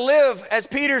longer live, as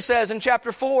Peter says in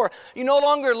chapter 4, you no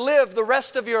longer live the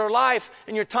rest of your life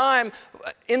and your time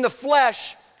in the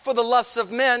flesh for the lusts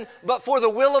of men, but for the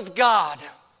will of God.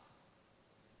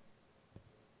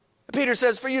 Peter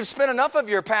says, for you've spent enough of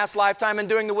your past lifetime in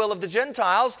doing the will of the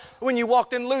Gentiles when you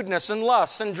walked in lewdness and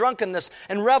lusts and drunkenness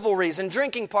and revelries and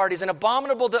drinking parties and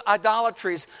abominable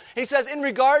idolatries. He says, in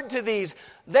regard to these,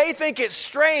 they think it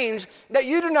strange that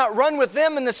you do not run with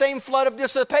them in the same flood of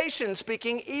dissipation,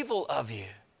 speaking evil of you.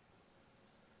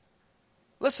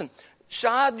 Listen,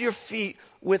 Shod your feet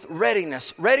with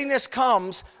readiness. Readiness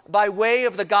comes by way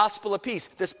of the gospel of peace,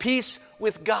 this peace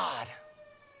with God.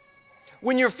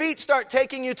 When your feet start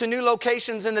taking you to new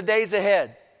locations in the days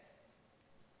ahead,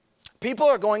 people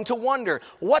are going to wonder,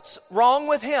 what's wrong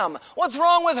with him? What's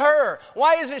wrong with her?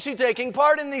 Why isn't she taking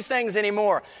part in these things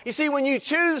anymore? You see, when you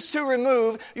choose to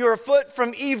remove your foot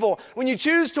from evil, when you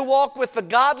choose to walk with the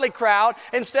godly crowd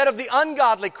instead of the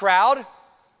ungodly crowd,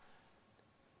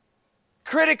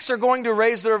 critics are going to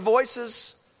raise their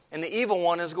voices, and the evil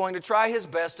one is going to try his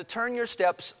best to turn your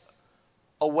steps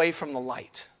away from the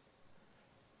light.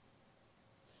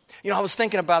 I was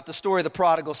thinking about the story of the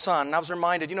prodigal son, and I was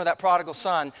reminded, that prodigal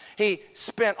son, he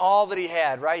spent all that he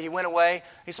had, right? He went away,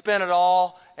 he spent it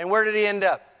all, and where did he end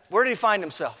up? Where did he find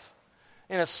himself?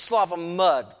 In a slough of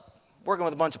mud, working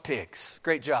with a bunch of pigs.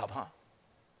 Great job, huh?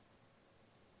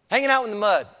 Hanging out in the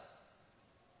mud.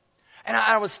 And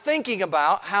I was thinking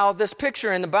about how this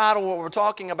picture in the battle, what we're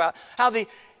talking about, how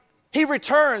he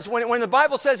returns, when the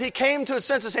Bible says he came to his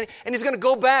senses, and he's going to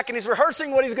go back, and he's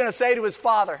rehearsing what he's going to say to his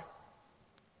father.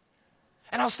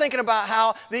 And I was thinking about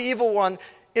how the evil one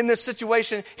in this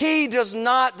situation, he does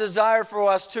not desire for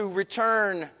us to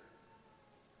return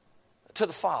to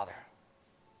the Father.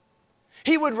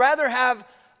 He would rather have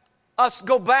us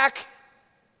go back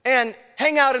and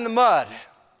hang out in the mud.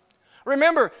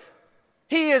 Remember,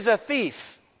 he is a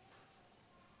thief.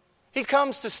 He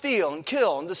comes to steal and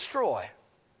kill and destroy.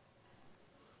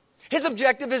 His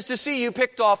objective is to see you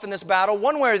picked off in this battle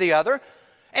one way or the other,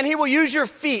 and he will use your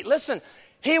feet. Listen,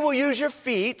 he will use your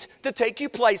feet to take you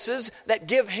places that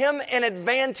give him an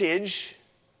advantage.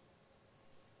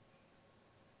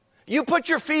 You put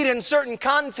your feet in certain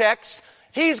contexts,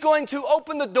 he's going to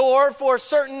open the door for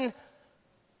certain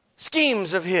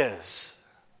schemes of his.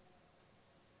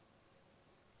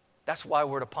 That's why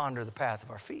we're to ponder the path of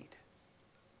our feet.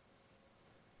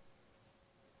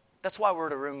 That's why we're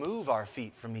to remove our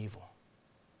feet from evil.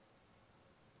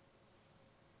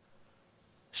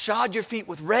 Shod your feet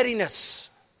with readiness.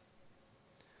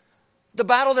 The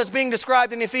battle that's being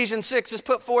described in Ephesians 6 is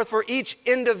put forth for each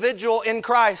individual in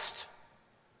Christ.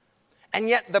 And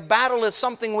yet the battle is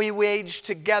something we wage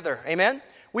together. Amen?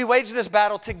 We wage this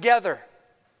battle together.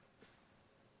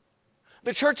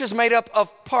 The church is made up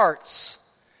of parts.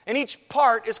 And each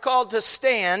part is called to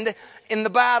stand in the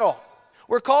battle.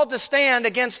 We're called to stand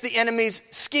against the enemy's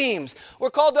schemes.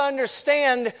 We're called to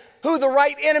understand who the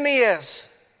right enemy is.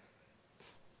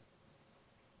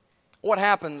 What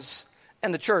happens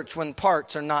in the church when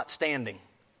parts are not standing?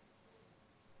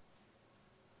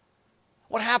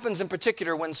 What happens in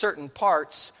particular when certain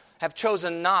parts have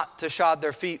chosen not to shod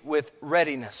their feet with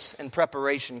readiness and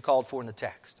preparation called for in the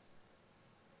text?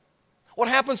 What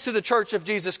happens to the church of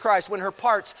Jesus Christ when her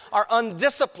parts are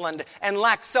undisciplined and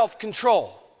lack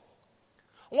self-control?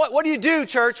 What do you do,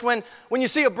 church, when you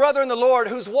see a brother in the Lord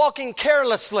who's walking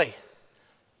carelessly,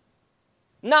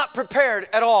 not prepared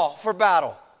at all for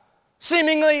battle,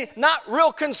 seemingly not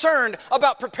real concerned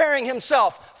about preparing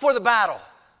himself for the battle?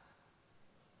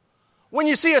 When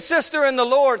you see a sister in the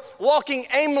Lord walking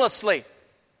aimlessly,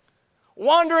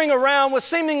 wandering around with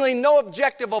seemingly no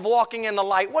objective of walking in the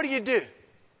light, what do?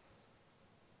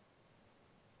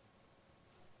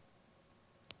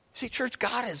 See, church,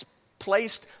 God has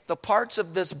placed the parts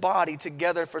of this body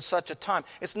together for such a time.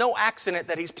 It's no accident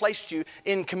that he's placed you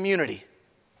in community.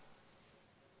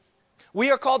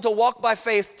 We are called to walk by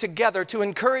faith together, to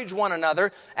encourage one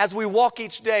another as we walk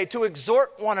each day, to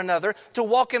exhort one another, to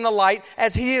walk in the light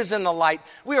as he is in the light.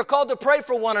 We are called to pray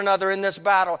for one another in this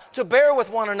battle, to bear with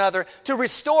one another, to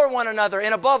restore one another,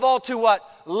 and above all to what?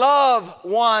 Love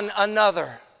one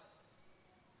another.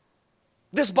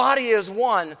 This body is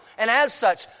one, and as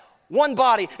such, one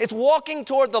body. It's walking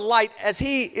toward the light as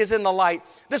he is in the light.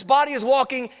 This body is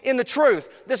walking in the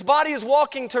truth. This body is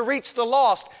walking to reach the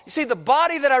lost. You see, the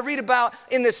body that I read about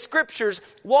in the scriptures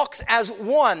walks as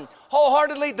one,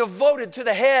 wholeheartedly devoted to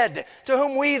the head, to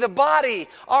whom we, the body,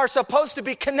 are supposed to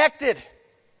be connected.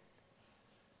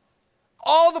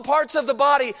 All the parts of the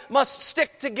body must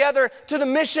stick together to the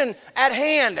mission at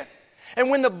hand. And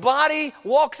when the body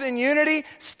walks in unity,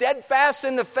 steadfast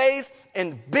in the faith,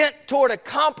 and bent toward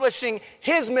accomplishing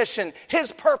his mission,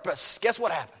 his purpose, guess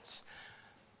what happens?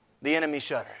 The enemy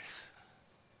shudders.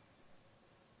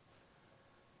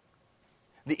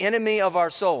 The enemy of our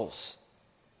souls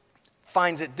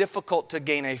finds it difficult to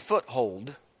gain a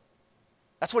foothold.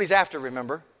 That's what he's after,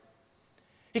 remember?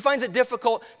 He finds it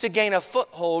difficult to gain a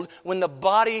foothold when the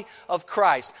body of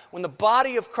Christ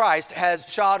has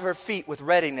shod her feet with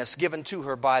readiness given to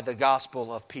her by the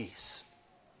gospel of peace.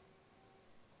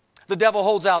 The devil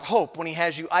holds out hope when he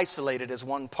has you isolated as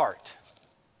one part.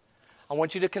 I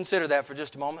want you to consider that for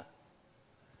just a moment.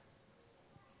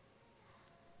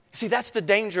 See, that's the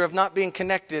danger of not being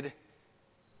connected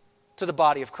to the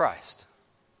body of Christ.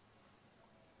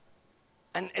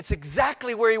 And it's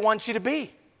exactly where He wants you to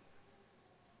be.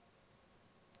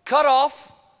 Cut off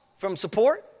from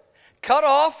support, cut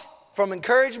off from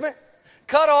encouragement,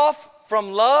 cut off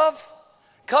from love,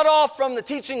 cut off from the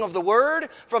teaching of the Word,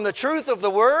 from the truth of the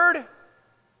Word.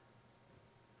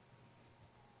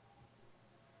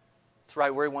 It's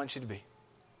right where He wants you to be.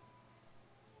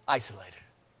 Isolated.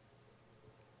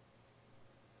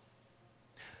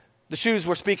 The shoes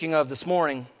we're speaking of this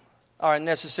morning are a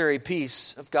necessary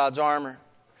piece of God's armor.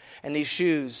 And these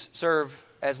shoes serve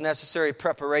as necessary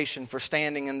preparation for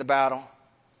standing in the battle.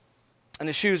 And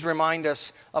the shoes remind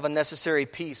us of a necessary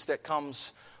peace that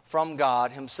comes from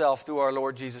God Himself through our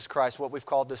Lord Jesus Christ, what we've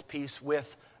called this peace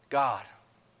with God.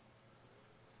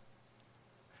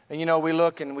 And you know, we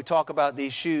look and we talk about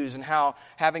these shoes and how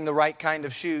having the right kind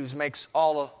of shoes makes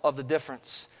all of the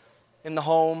difference in the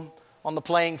home, on the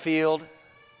playing field,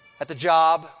 at the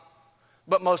job,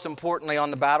 but most importantly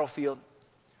on the battlefield.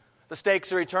 The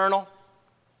stakes are eternal.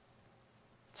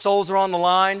 Souls are on the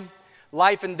line.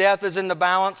 Life and death is in the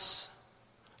balance.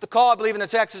 The call, I believe, in the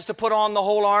text is to put on the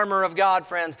whole armor of God,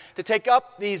 friends, to take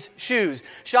up these shoes.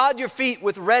 Shod your feet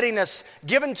with readiness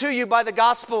given to you by the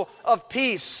gospel of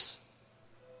peace.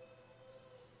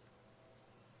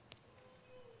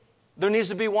 There needs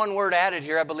to be one word added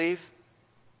here, I believe.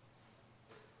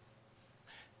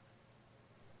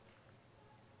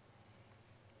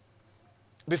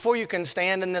 Before you can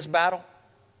stand in this battle,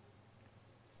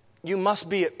 you must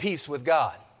be at peace with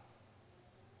God.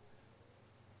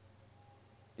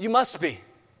 You must be.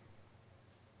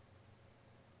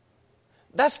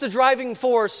 That's the driving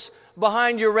force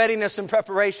behind your readiness and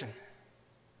preparation.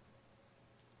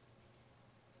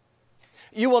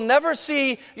 You will never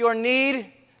see your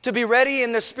need to be ready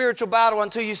in this spiritual battle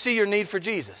until you see your need for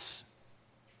Jesus.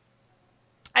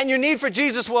 And your need for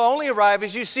Jesus will only arrive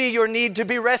as you see your need to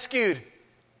be rescued.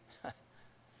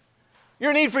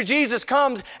 Your need for Jesus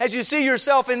comes as you see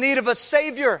yourself in need of a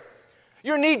Savior.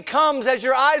 Your need comes as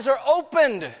your eyes are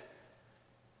opened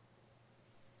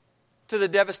to the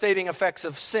devastating effects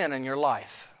of sin in your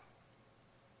life.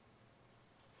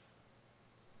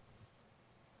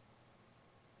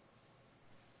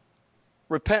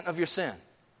 Repent of your sin.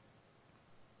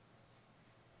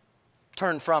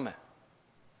 Turn from it.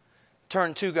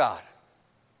 Turn to God.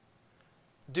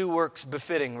 Do works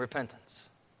befitting repentance.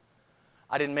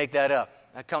 I didn't make that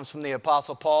up. That comes from the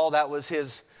Apostle Paul. That was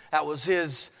his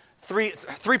three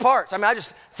parts.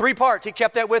 Three parts. He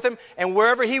kept that with him. And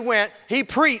wherever he went, he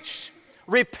preached,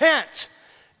 repent,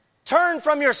 turn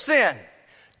from your sin,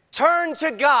 turn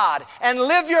to God, and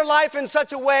live your life in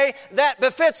such a way that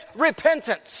befits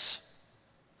repentance.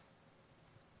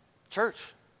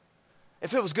 Church,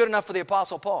 if it was good enough for the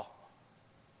Apostle Paul,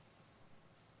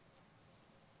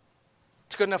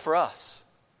 it's good enough for us.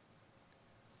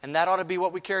 And that ought to be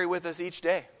what we carry with us each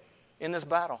day in this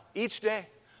battle. Each day.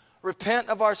 Repent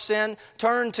of our sin,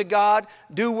 turn to God,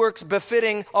 do works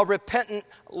befitting a repentant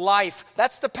life.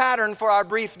 That's the pattern for our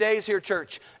brief days here,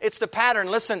 church. It's the pattern,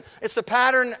 listen, it's the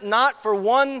pattern not for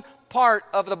one part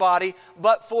of the body,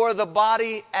 but for the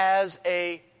body as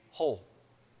a whole.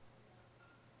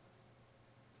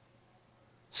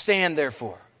 Stand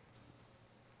therefore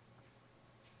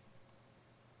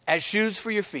as shoes for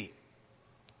your feet,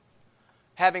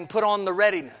 having put on the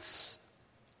readiness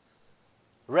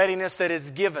that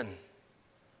is given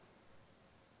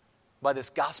by this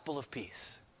gospel of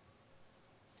peace.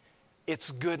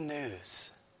 It's good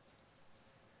news.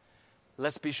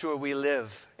 Let's be sure we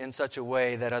live in such a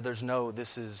way that others know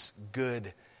this is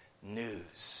good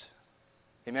news.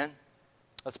 Amen?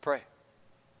 Let's pray.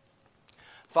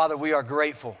 Father, we are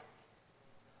grateful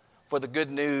for the good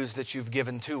news that you've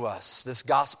given to us, this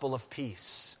gospel of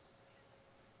peace.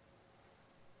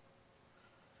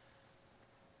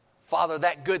 Father,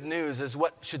 that good news is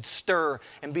what should stir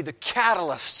and be the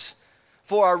catalyst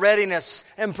for our readiness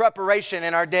and preparation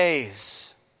in our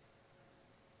days.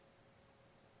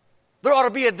 There ought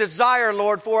to be a desire,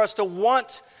 Lord, for us to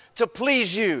want to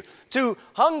please you, to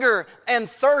hunger and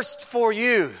thirst for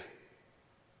you.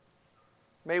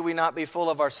 May we not be full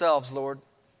of ourselves, Lord,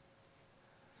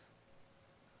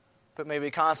 but may we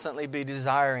constantly be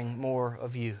desiring more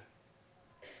of you.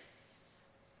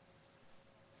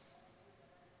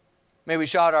 May we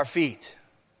shod our feet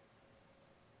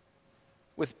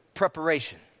with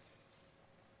preparation.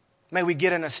 May we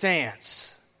get in a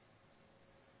stance.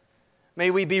 May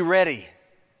we be ready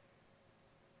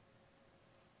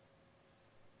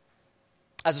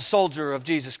as a soldier of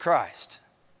Jesus Christ.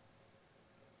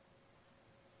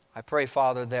 I pray,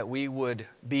 Father, that we would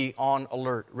be on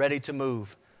alert, ready to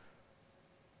move.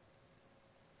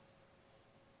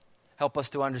 Help us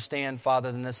to understand,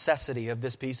 Father, the necessity of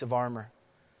this piece of armor.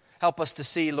 Help us to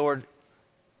see, Lord,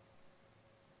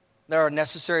 there are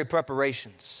necessary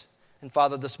preparations. And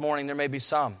Father, this morning there may be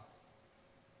some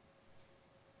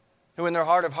who in their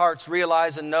heart of hearts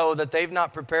realize and know that they've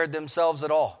not prepared themselves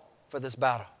at all for this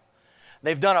battle.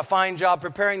 They've done a fine job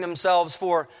preparing themselves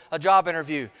for a job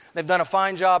interview. They've done a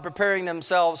fine job preparing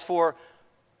themselves for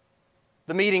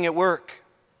the meeting at work.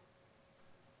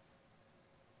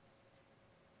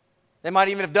 They might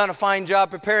even have done a fine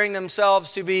job preparing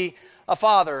themselves to be a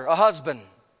father, a husband.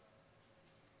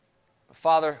 But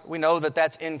Father, we know that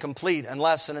that's incomplete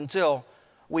unless and until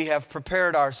we have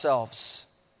prepared ourselves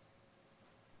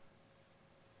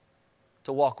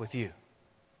to walk with you.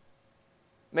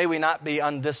 May we not be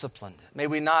undisciplined. May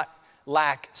we not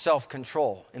lack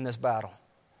self-control in this battle.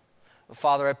 But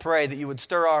Father, I pray that you would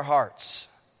stir our hearts,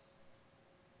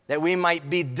 that we might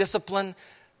be disciplined,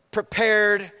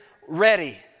 prepared,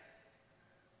 ready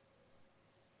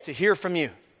to hear from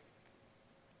you,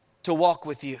 to walk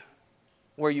with you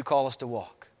where you call us to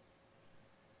walk.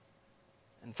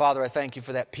 And Father, I thank you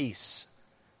for that peace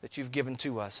that you've given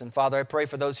to us. And Father, I pray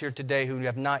for those here today who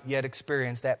have not yet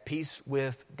experienced that peace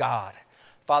with God.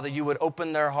 Father, you would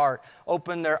open their heart,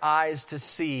 open their eyes to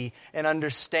see and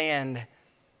understand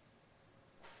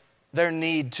their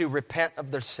need to repent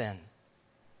of their sin,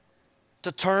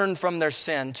 to turn from their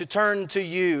sin, to turn to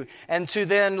you, and to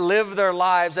then live their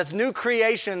lives as new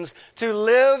creations, to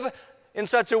live in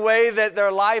such a way that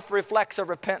their life reflects a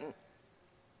repentant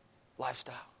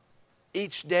lifestyle.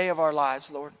 Each day of our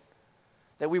lives, Lord,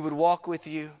 that we would walk with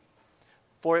you,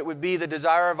 for it would be the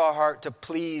desire of our heart to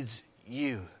please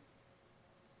you.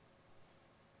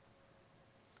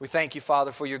 We thank you,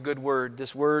 Father, for your good word,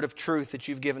 this word of truth that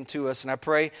you've given to us. And I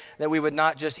pray that we would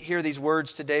not just hear these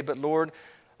words today, but Lord,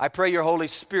 I pray your Holy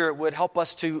Spirit would help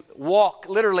us to walk,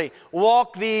 literally,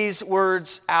 walk these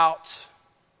words out.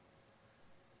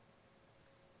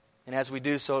 And as we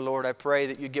do so, Lord, I pray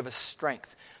that you give us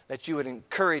strength, that you would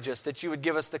encourage us, that you would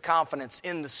give us the confidence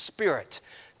in the Spirit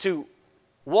to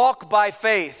walk by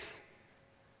faith,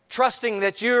 trusting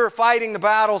that you're fighting the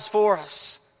battles for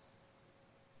us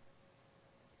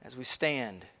as we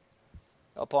stand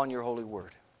upon your holy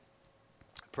word.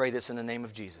 I pray this in the name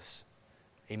of Jesus.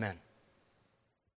 Amen.